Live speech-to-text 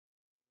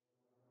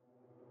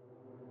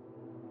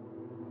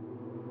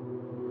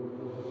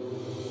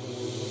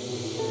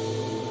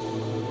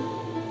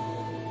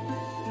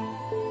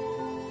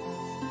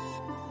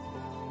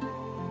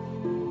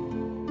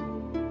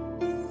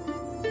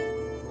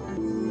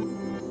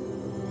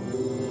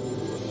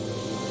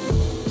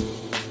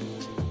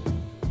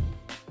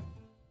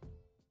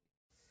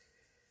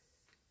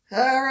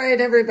All right,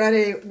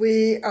 everybody,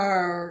 we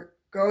are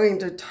going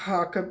to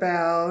talk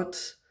about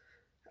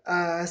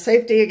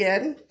safety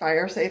again,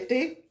 fire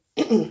safety.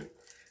 We're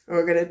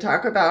going to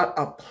talk about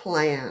a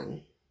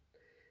plan.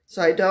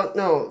 So I don't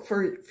know,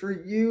 for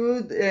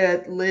you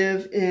that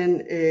live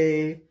in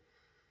a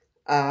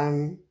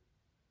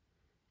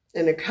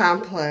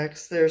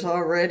complex, there's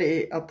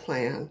already a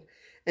plan,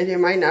 and you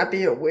might not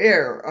be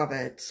aware of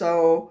it.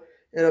 So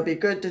it'll be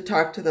good to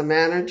talk to the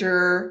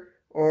manager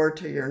or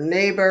to your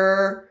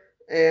neighbor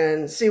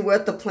and see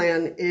what the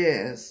plan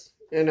is,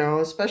 you know,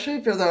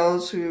 especially for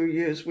those who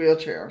use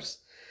wheelchairs.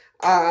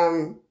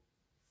 So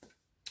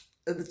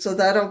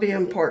that'll be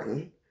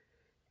important.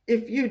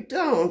 If you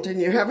don't, and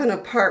you have an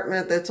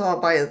apartment that's all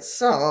by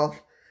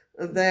itself,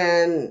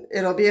 then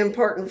it'll be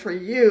important for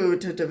you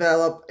to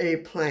develop a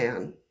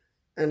plan,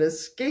 an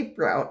escape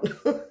route,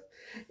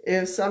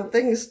 if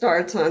something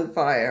starts on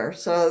fire.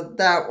 So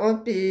that will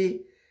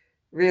be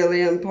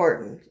really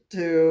important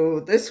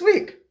to this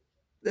week.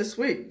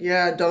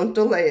 Yeah, don't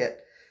delay it.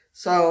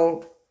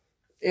 So,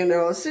 you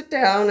know, sit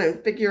down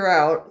and figure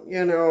out,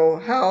 you know,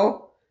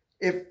 how,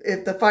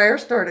 if the fire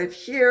started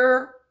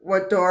here,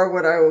 what door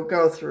would I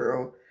go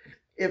through?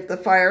 If the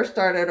fire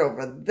started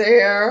over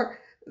there,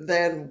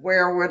 then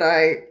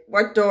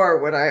what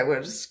door would I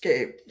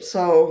escape?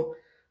 So,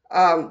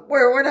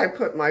 where would I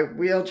put my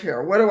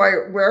wheelchair?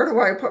 Where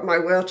do I put my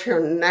wheelchair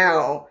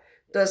now?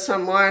 Does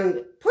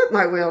someone put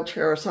my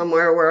wheelchair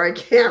somewhere where I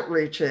can't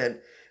reach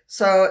it?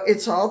 So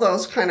it's all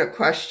those kind of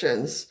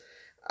questions.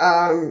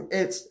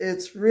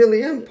 It's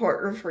really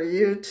important for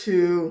you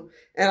to,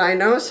 and I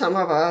know some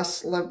of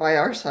us live by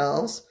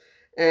ourselves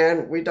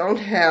and we don't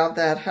have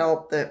that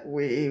help that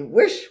we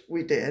wish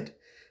we did.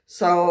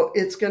 So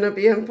it's going to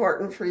be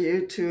important for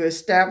you to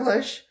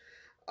establish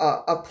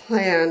a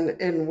plan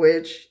in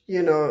which,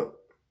 you know,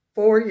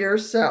 for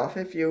yourself,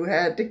 if you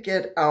had to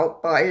get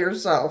out by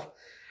yourself,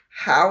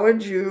 how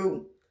would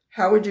you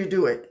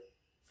do it?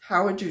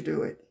 How would you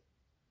do it?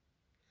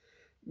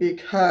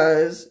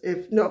 Because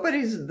if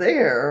nobody's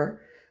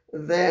there,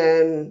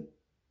 then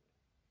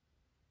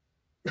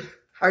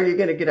how are you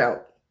going to get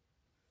out?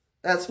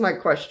 That's my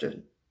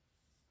question.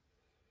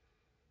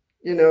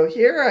 You know,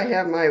 here I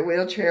have my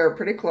wheelchair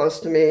pretty close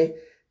to me.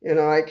 You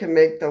know, I can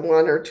make the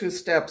 1 or 2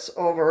 steps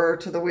over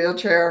to the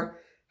wheelchair,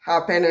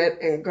 hop in it,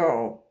 and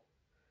go.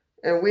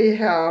 And we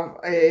have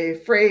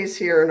a phrase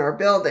here in our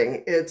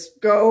building. It's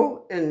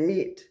go and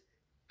meet.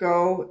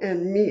 Go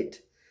and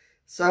meet.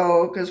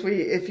 So, because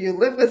if you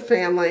live with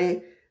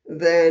family,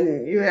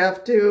 then you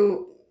have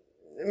to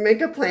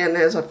make a plan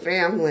as a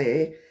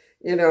family,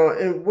 you know,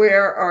 and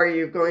where are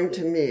you going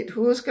to meet?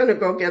 Who's going to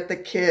go get the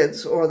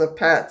kids or the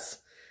pets,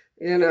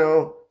 you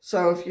know?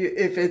 So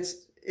if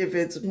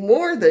it's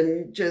more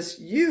than just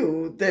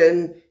you,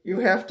 then you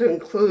have to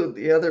include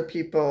the other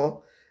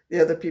people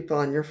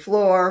on your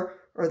floor,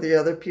 or the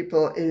other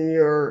people in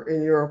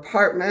your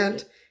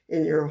apartment,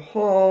 in your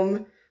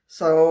home.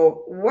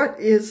 So what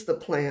is the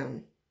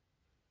plan?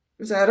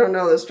 Because I don't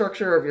know the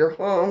structure of your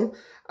home.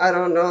 I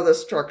don't know the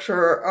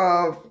structure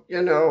of,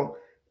 you know,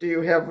 do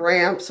you have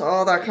ramps,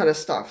 all that kind of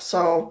stuff.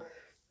 So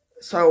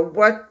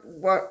what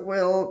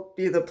will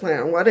be the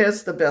plan? What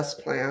is the best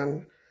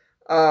plan?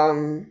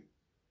 You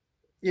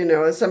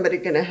know, is somebody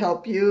going to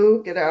help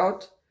you get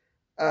out?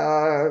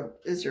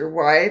 Is your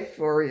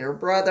wife or your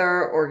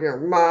brother or your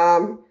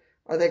mom,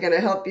 are they going to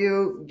help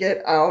you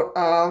get out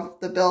of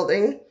the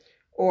building?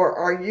 Or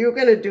are you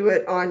going to do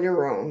it on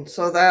your own?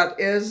 So that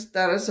is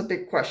a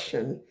big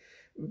question.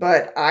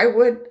 But I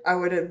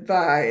would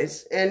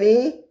advise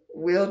any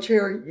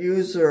wheelchair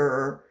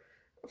user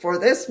for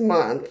this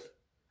month,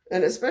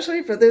 and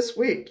especially for this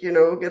week, you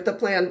know, get the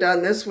plan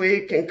done this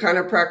week and kind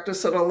of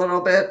practice it a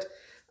little bit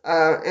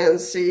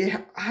and see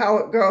how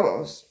it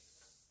goes.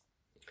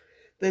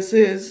 This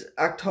is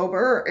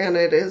October and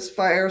it is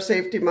Fire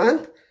Safety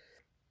Month.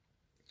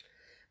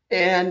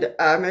 And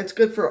it's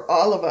good for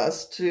all of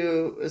us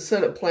to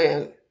set a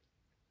plan.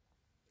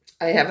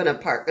 I have an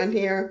apartment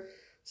here,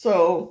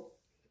 so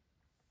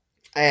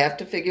I have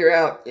to figure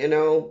out, you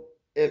know,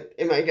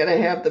 am I going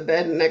to have the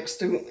bed am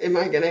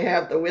I going to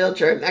have the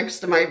wheelchair next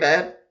to my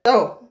bed?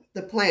 So,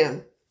 the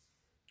plan.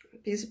 A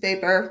piece of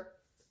paper,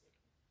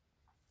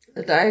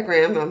 a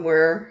diagram on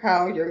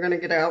how you're going to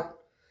get out.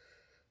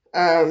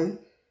 Part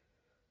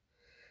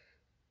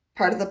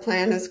of the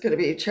plan is going to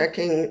be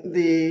checking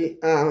the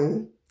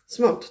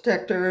smoke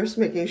detectors,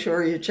 making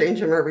sure you change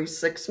them every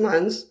 6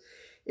 months,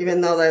 even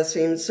though that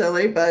seems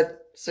silly,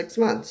 but 6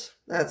 months,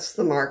 that's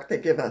the mark they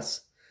give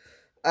us.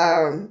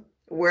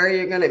 Where are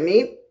you going to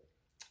meet,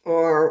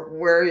 or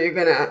where are you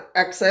going to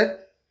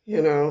exit,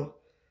 you know?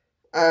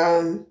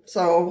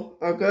 So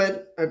a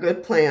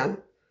good plan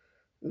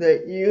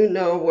that you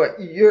know what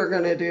you're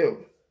going to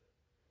do.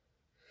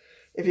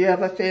 If you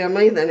have a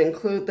family, then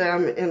include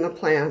them in the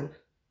plan.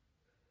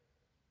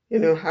 You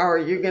know, how are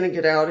you going to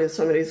get out? Is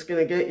somebody's going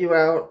to get you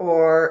out,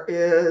 or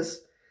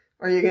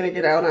are you going to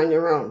get out on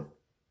your own?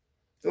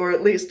 Or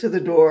at least to the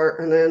door,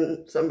 and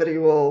then somebody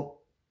will,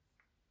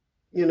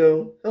 you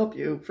know, help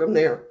you from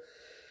there.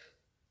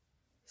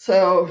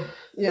 So,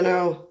 you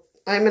know,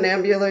 I'm an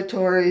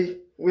ambulatory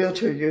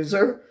wheelchair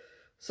user,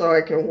 so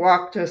I can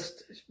walk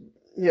just,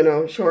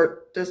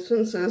 short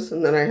distances,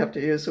 and then I have to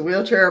use a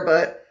wheelchair.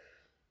 But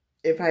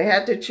if I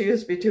had to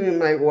choose between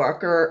my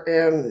walker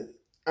and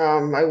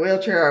my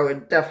wheelchair, I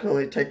would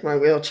definitely take my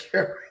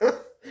wheelchair.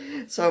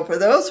 So for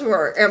those who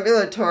are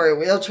ambulatory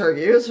wheelchair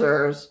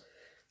users,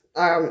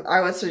 I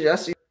would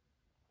suggest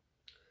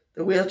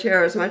the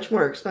wheelchair is much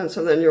more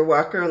expensive than your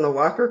walker, and the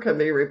walker can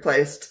be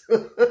replaced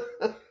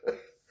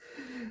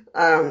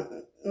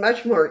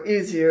much more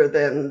easier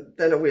than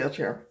a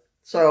wheelchair.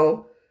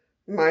 So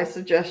my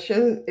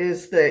suggestion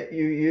is that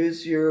you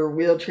use your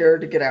wheelchair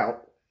to get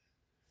out.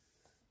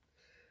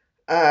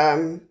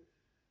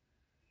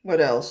 What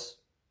else?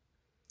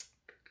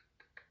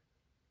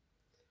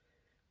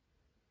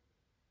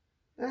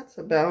 That's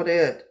about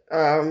it.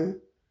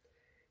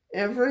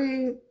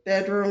 Every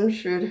bedroom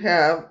should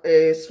have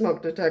a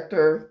smoke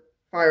detector,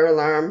 fire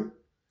alarm,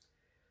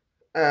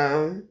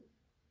 in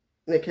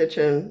the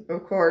kitchen,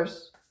 of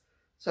course.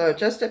 So it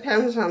just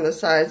depends on the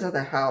size of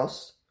the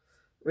house,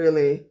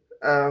 really.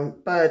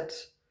 But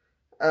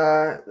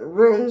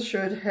rooms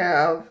should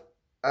have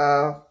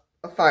a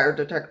fire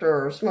detector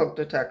or a smoke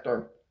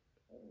detector.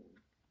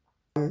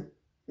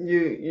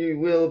 You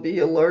will be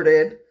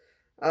alerted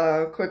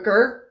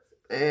quicker,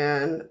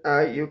 and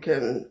you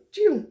can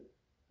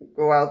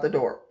go out the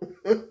door.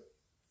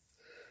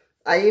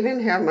 I even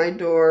have my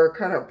door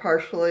kind of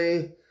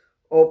partially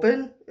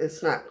open.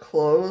 It's not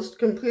closed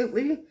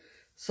completely.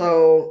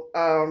 So,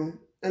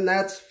 and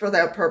that's for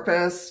that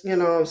purpose.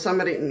 If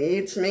somebody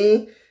needs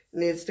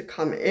to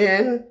come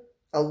in,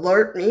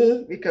 alert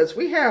me, because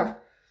we have,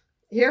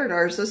 here at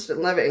our assisted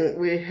living,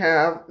 we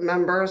have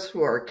members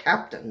who are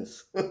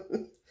captains.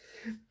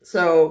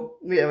 So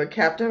we have a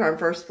captain on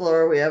first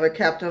floor, we have a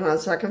captain on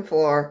second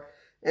floor,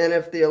 and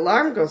if the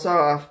alarm goes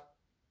off,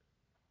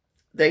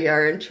 they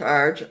are in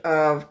charge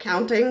of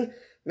counting,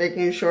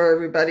 making sure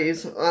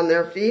everybody's on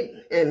their feet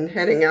and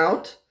heading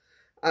out.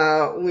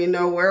 We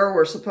know where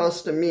we're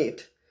supposed to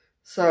meet.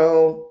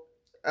 So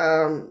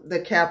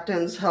the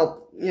captains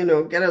help,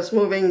 get us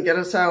moving, get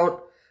us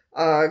out,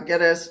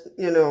 get us,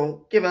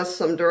 give us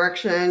some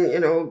direction,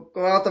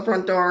 go out the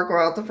front door, go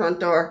out the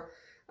front door.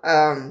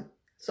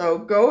 So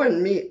go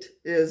and meet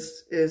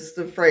is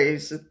the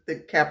phrase that the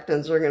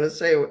captains are going to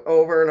say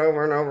over and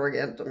over and over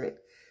again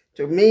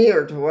to me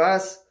or to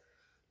us.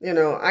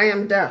 I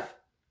am deaf.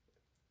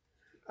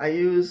 I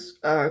use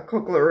a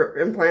cochlear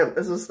implant.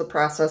 This is the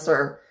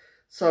processor.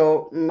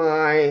 So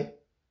my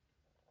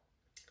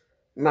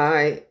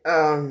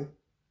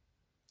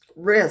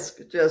risk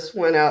just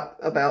went up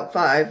about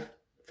five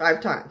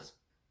times.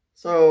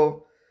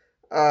 So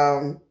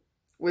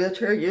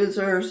wheelchair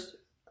users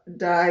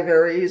die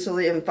very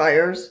easily in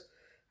fires.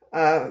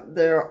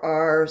 There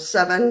are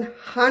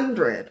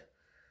 700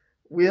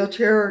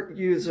 wheelchair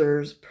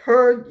users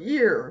per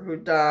year who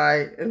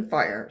die in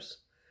fires.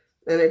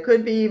 And it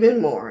could be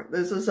even more.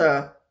 This is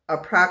a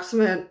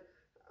approximate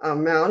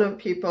amount of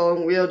people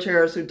in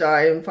wheelchairs who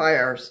die in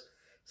fires.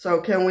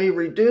 So can we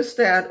reduce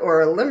that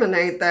or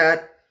eliminate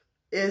that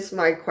is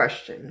my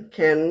question.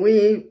 Can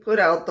we put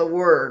out the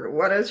word?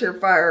 What is your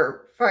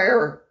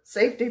fire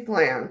safety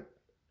plan?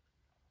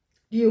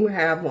 Do you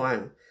have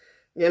one?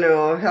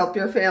 Help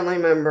your family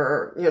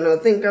member,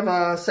 think of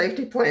a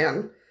safety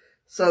plan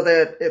so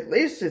that at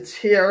least it's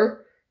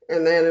here.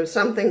 And then if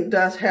something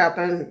does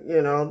happen,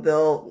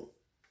 they'll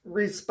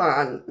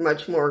respond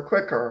much more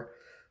quicker.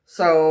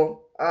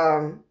 So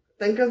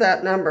think of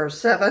that number,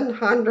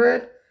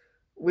 700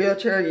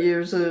 wheelchair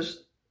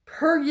users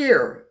per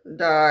year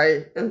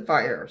die in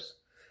fires.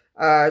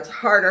 It's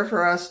harder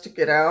for us to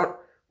get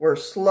out. We're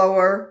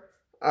slower.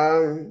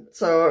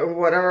 So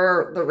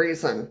whatever the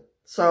reason.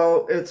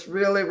 So it's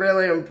really,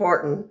 really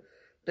important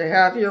to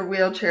have your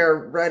wheelchair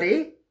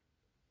ready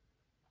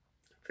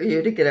for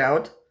you to get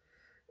out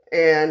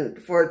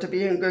and for it to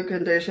be in good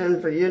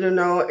condition, for you to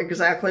know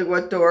exactly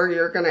what door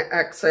you're going to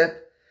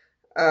exit.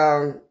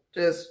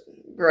 Just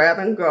grab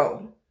and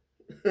go.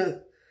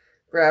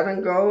 Grab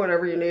and go,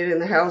 whatever you need in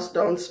the house.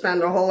 Don't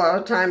spend a whole lot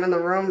of time in the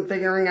room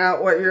figuring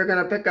out what you're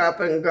going to pick up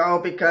and go,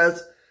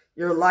 because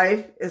your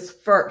life is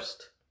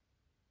first.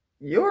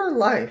 Your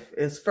life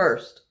is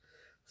first.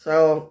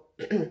 So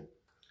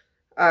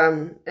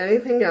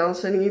anything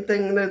else,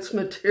 anything that's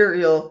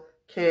material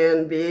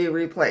can be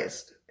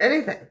replaced.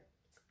 Anything.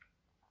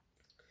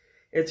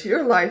 It's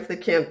your life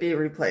that can't be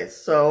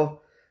replaced.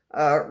 So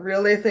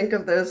really think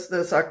of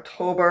this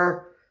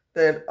October,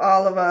 that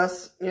all of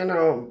us,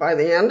 by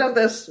the end of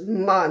this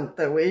month,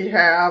 that we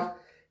have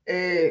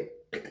a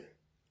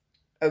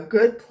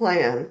good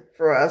plan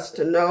for us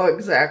to know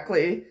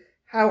exactly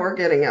how we're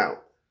getting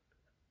out.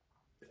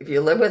 If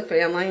you live with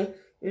family,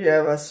 you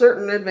have a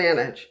certain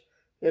advantage.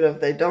 If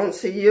they don't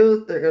see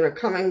you, they're going to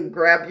come and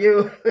grab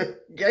you,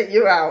 get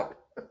you out.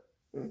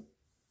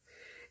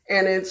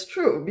 And it's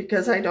true,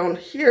 because I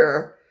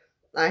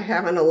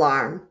have an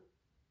alarm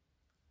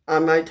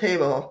on my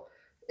table,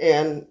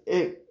 and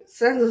it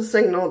sends a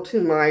signal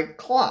to my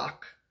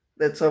clock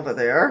that's over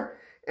there,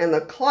 and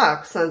the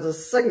clock sends a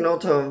signal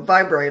to a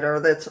vibrator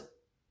that's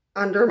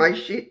under my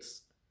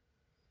sheets.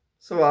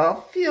 So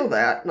I'll feel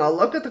that, and I'll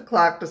look at the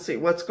clock to see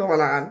what's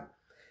going on,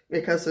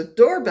 because the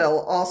doorbell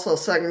also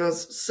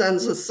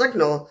sends a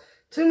signal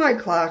to my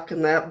clock,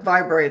 and that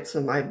vibrates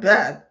in my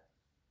bed.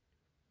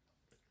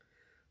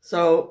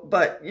 So,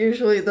 but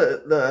usually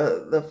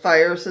the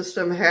fire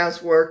system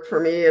has worked for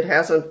me. It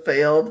hasn't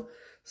failed.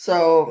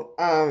 So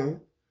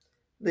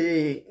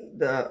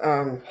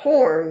the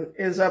horn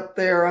is up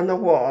there on the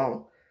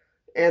wall,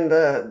 and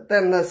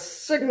then the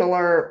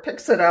signaler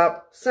picks it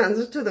up, sends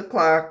it to the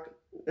clock,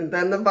 and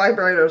then the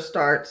vibrator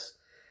starts,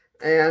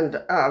 and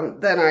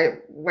then I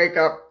wake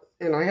up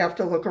and I have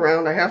to look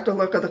around. I have to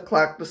look at the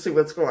clock to see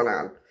what's going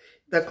on.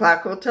 The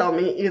clock will tell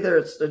me either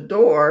it's the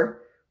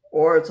door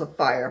or it's a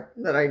fire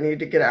that I need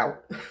to get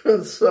out.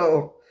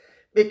 So,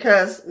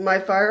 because my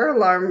fire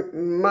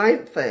alarm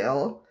might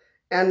fail,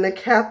 and the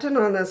captain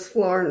on this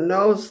floor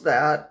knows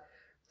that.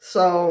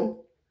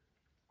 So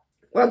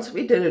once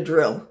we did a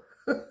drill,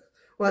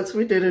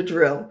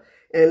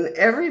 and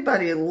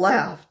everybody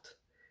left,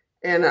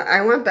 and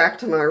I went back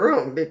to my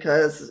room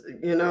because,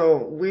 you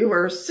know, we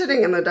were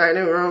sitting in the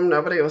dining room.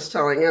 Nobody was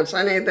telling us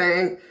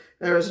anything.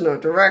 There was no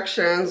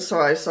directions. So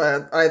I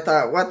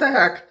thought, what the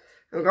heck?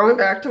 I'm going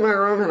back to my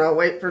room and I'll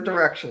wait for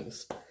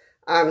directions.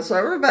 So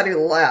everybody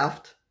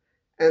left.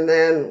 And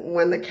then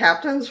when the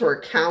captains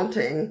were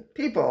counting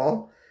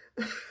people,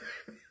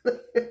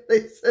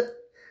 they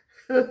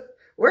said,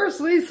 where's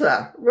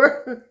Lisa?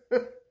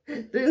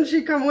 Didn't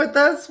she come with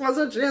us?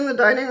 Wasn't she in the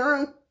dining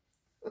room?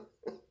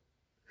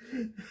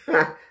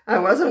 I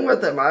wasn't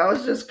with them. I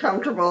was just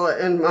comfortable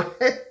in my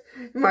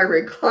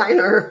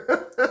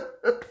recliner.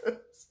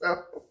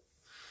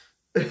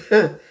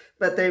 So,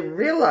 but they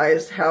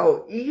realized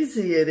how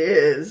easy it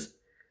is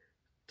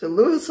to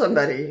lose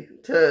somebody,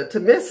 to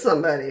miss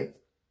somebody.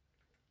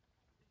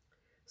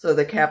 So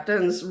the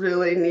captains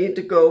really need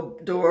to go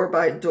door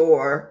by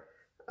door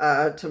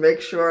to make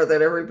sure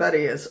that everybody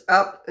is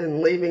up and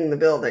leaving the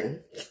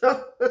building.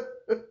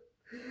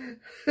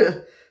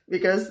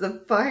 Because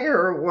the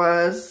fire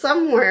was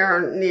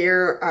somewhere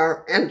near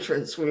our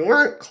entrance. We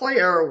weren't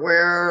clear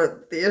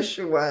where the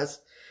issue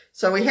was.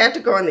 So we had to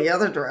go in the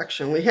other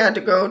direction. We had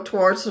to go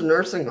towards the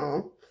nursing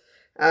home,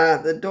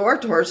 the door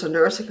towards the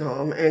nursing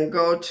home, and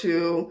go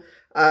to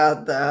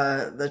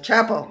the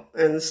chapel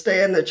and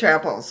stay in the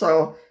chapel.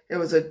 So it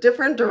was a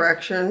different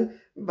direction,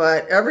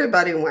 but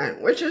everybody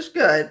went, which is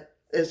good.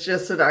 It's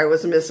just that I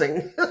was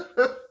missing.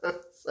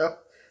 So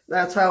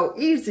that's how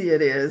easy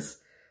it is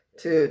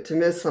to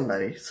miss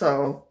somebody.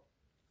 So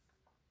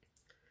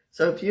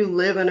if you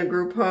live in a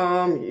group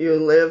home, you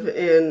live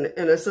in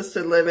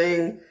assisted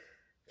living,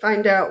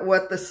 find out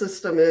what the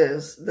system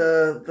is,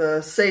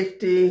 the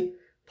safety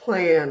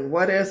plan.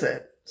 What is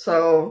it?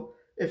 So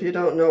if you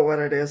don't know what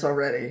it is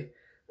already,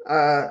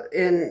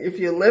 if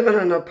you live in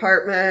an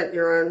apartment,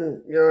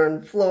 you're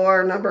on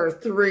floor number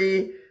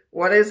 3.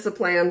 What is the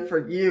plan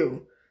for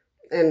you?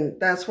 And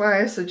that's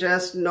why I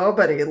suggest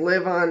nobody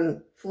live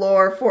on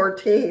floor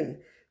 14,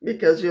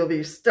 because you'll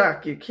be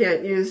stuck. You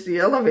can't use the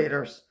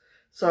elevators.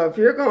 So if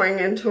you're going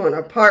into an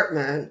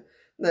apartment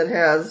that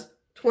has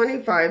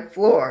 25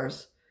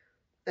 floors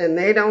and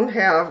they don't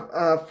have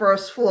a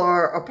first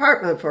floor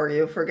apartment for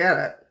you, forget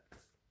it.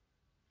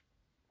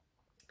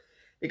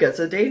 Because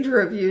the danger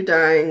of you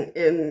dying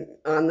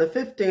on the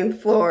 15th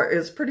floor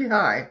is pretty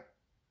high.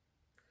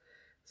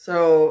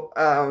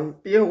 So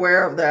be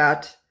aware of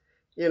that.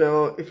 You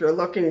know, if you're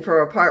looking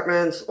for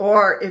apartments,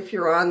 or if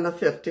you're on the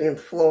 15th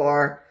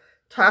floor,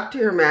 talk to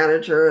your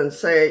manager and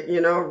say, you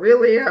know,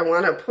 really, I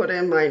want to put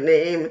in my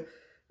name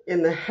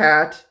in the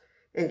hat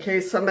in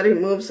case somebody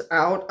moves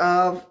out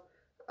of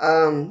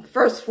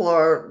first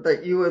floor,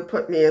 that you would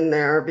put me in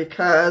there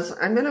because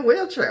I'm in a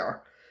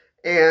wheelchair.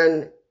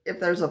 And if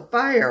there's a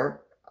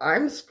fire,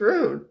 I'm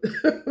screwed.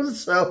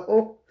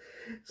 So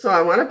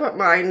I want to put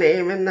my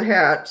name in the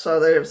hat so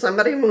that if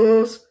somebody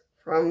moves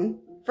from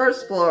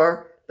first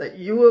floor, that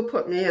you will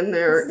put me in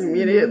there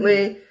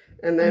immediately,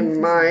 and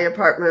then my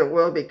apartment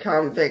will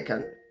become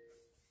vacant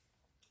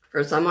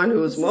for someone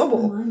who's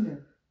mobile.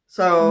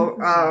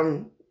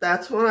 So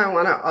that's what I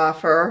want to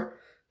offer.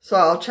 So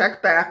I'll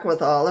check back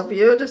with all of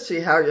you to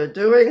see how you're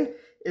doing.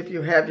 If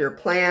you have your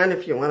plan,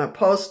 if you want to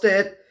post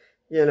it,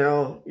 you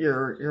know,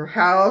 your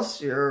house,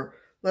 your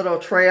little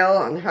trail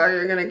on how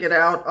you're going to get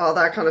out, all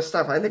that kind of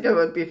stuff. I think it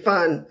would be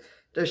fun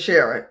to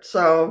share it.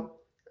 So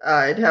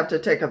I'd have to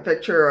take a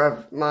picture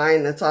of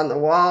mine that's on the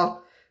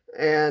wall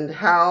and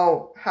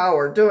how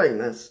we're doing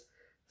this.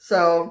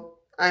 So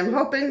I'm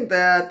hoping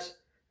that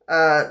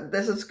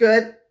this is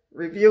good.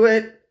 Review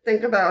it,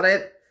 think about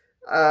it,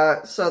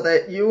 so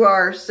that you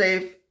are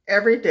safe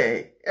every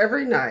day,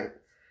 every night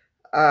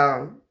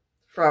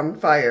from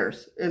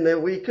fires. And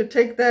that we could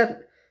take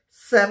that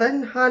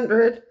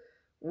 700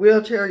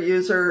 wheelchair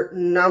user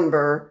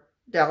number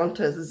down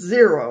to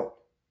zero.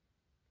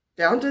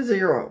 Down to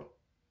zero.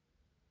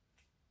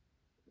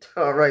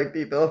 All right,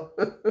 people.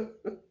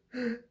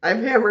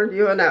 I've hammered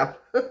you enough.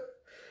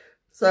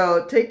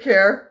 So take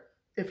care.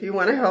 If you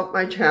want to help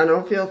my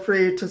channel, feel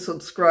free to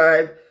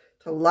subscribe,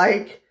 to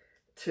like,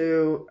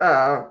 to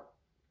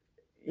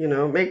you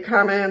know, make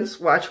comments,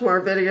 watch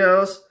more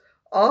videos.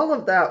 All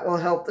of that will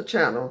help the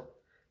channel.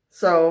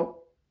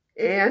 So,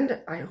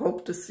 and I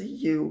hope to see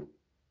you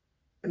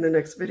in the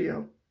next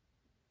video.